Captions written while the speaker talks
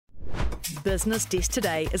Business Desk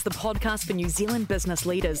Today is the podcast for New Zealand business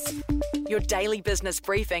leaders. Your daily business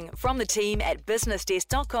briefing from the team at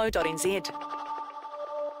businessdesk.co.nz.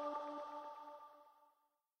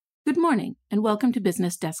 Good morning and welcome to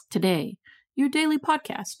Business Desk Today, your daily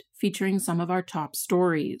podcast featuring some of our top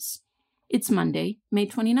stories. It's Monday, May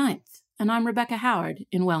 29th, and I'm Rebecca Howard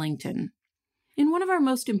in Wellington. In one of our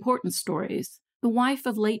most important stories, the wife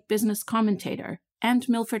of late business commentator and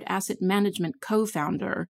Milford Asset Management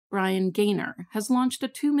co-founder Brian Gaynor has launched a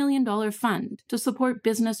 $2 million fund to support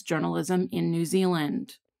business journalism in New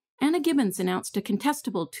Zealand. Anna Gibbons announced a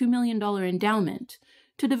contestable $2 million endowment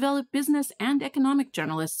to develop business and economic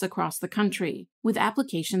journalists across the country, with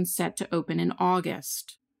applications set to open in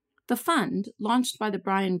August. The fund, launched by the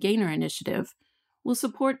Brian Gaynor Initiative, will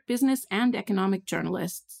support business and economic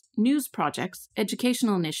journalists, news projects,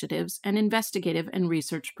 educational initiatives, and investigative and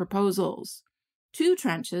research proposals. 2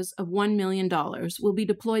 tranches of $1 million will be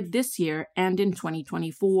deployed this year and in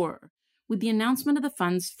 2024, with the announcement of the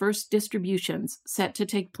fund's first distributions set to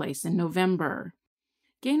take place in November.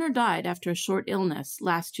 Gaynor died after a short illness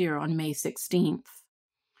last year on May 16th.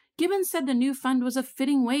 Gibbons said the new fund was a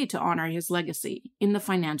fitting way to honor his legacy in the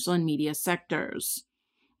financial and media sectors.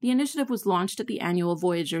 The initiative was launched at the annual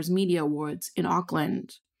Voyagers Media Awards in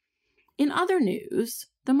Auckland. In other news,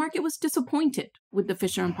 the market was disappointed with the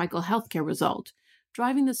Fisher & Paykel Healthcare result,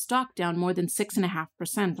 driving the stock down more than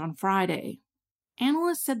 6.5% on Friday.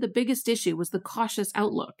 Analysts said the biggest issue was the cautious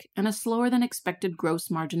outlook and a slower-than-expected gross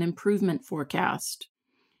margin improvement forecast.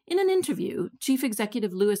 In an interview, Chief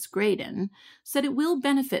Executive Lewis Graydon said it will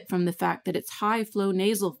benefit from the fact that its high-flow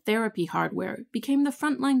nasal therapy hardware became the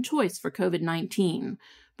frontline choice for COVID-19,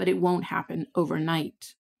 but it won't happen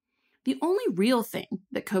overnight. The only real thing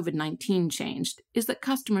that COVID-19 changed is that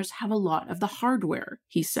customers have a lot of the hardware,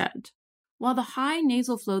 he said. While the high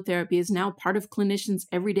nasal flow therapy is now part of clinicians'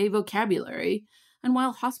 everyday vocabulary, and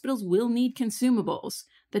while hospitals will need consumables,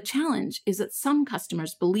 the challenge is that some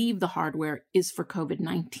customers believe the hardware is for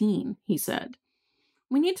COVID-19, he said.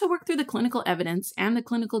 We need to work through the clinical evidence and the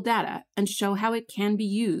clinical data and show how it can be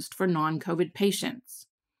used for non-COVID patients.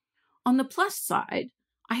 On the plus side,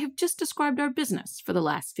 I have just described our business for the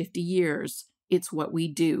last 50 years. It's what we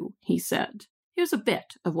do, he said. Here's a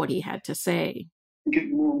bit of what he had to say.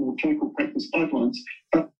 Get more and more clinical practice guidelines,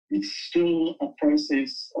 but it's still a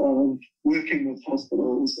process of working with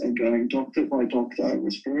hospitals and going doctor by doctor,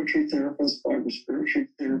 respiratory therapist by respiratory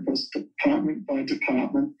therapist, department by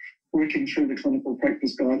department, working through the clinical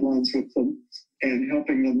practice guidelines with them and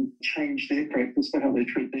helping them change their practice for how they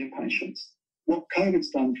treat their patients. What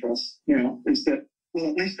COVID's done for us now is that,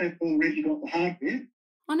 well, at least they've already got the hardware.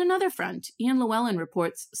 On another front, Ian Llewellyn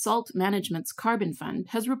reports Salt Management's Carbon Fund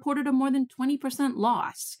has reported a more than 20%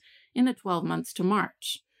 loss in the 12 months to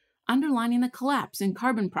March, underlining the collapse in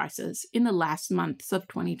carbon prices in the last months of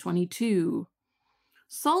 2022.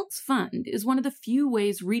 Salt's fund is one of the few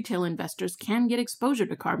ways retail investors can get exposure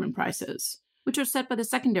to carbon prices, which are set by the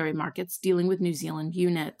secondary markets dealing with New Zealand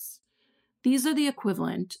units. These are the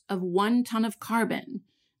equivalent of 1 ton of carbon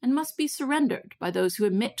and must be surrendered by those who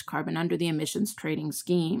emit carbon under the emissions trading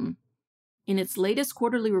scheme. In its latest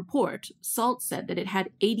quarterly report, Salt said that it had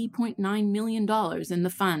 $80.9 million in the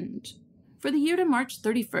fund. For the year to March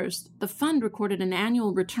 31st, the fund recorded an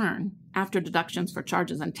annual return, after deductions for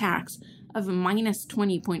charges and tax, of minus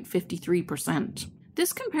 20.53%.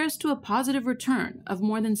 This compares to a positive return of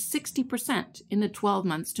more than 60% in the 12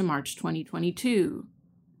 months to March 2022.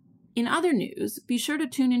 In other news, be sure to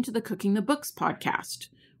tune into the Cooking the Books podcast,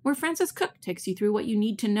 where Francis Cook takes you through what you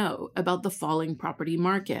need to know about the falling property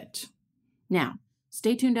market. Now,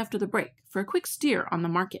 stay tuned after the break for a quick steer on the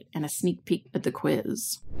market and a sneak peek at the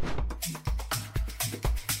quiz.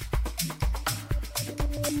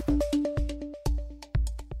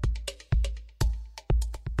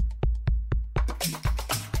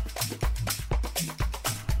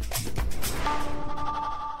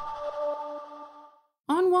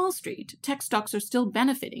 On Wall Street, tech stocks are still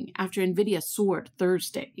benefiting after Nvidia soared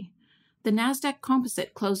Thursday. The Nasdaq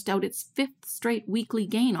Composite closed out its 5th straight weekly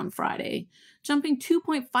gain on Friday, jumping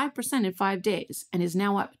 2.5% in 5 days, and is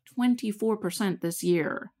now up 24% this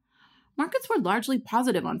year. Markets were largely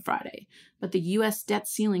positive on Friday, but the U.S. debt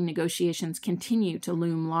ceiling negotiations continue to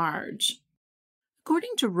loom large.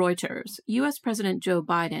 According to Reuters, U.S. President Joe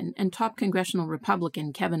Biden and top congressional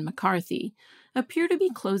Republican Kevin McCarthy appear to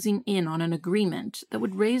be closing in on an agreement that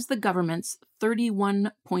would raise the government's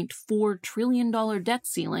 $31.4 trillion debt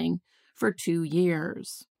ceiling for 2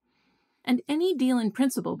 years. And any deal in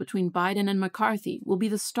principle between Biden and McCarthy will be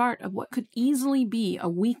the start of what could easily be a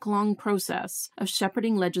week-long process of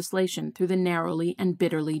shepherding legislation through the narrowly and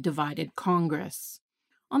bitterly divided Congress.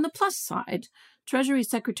 On the plus side, Treasury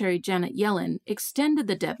Secretary Janet Yellen extended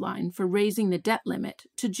the deadline for raising the debt limit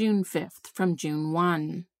to June 5th from June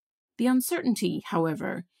 1. The uncertainty,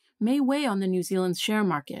 however, may weigh on the New Zealand share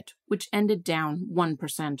market, which ended down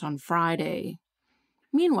 1% on Friday.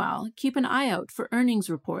 Meanwhile, keep an eye out for earnings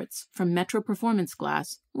reports from Metro Performance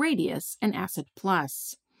Glass, Radius, and Asset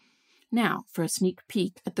Plus. Now for a sneak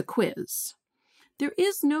peek at the quiz. There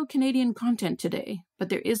is no Canadian content today, but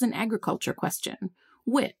there is an agriculture question,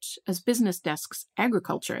 which, as Business Desk's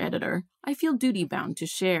agriculture editor, I feel duty-bound to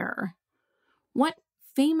share. What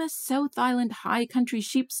famous South Island high country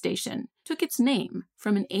sheep station took its name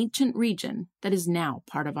from an ancient region that is now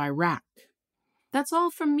part of Iraq? That's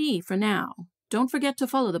all from me for now. Don't forget to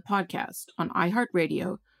follow the podcast on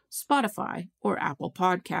iHeartRadio, Spotify, or Apple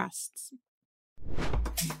Podcasts.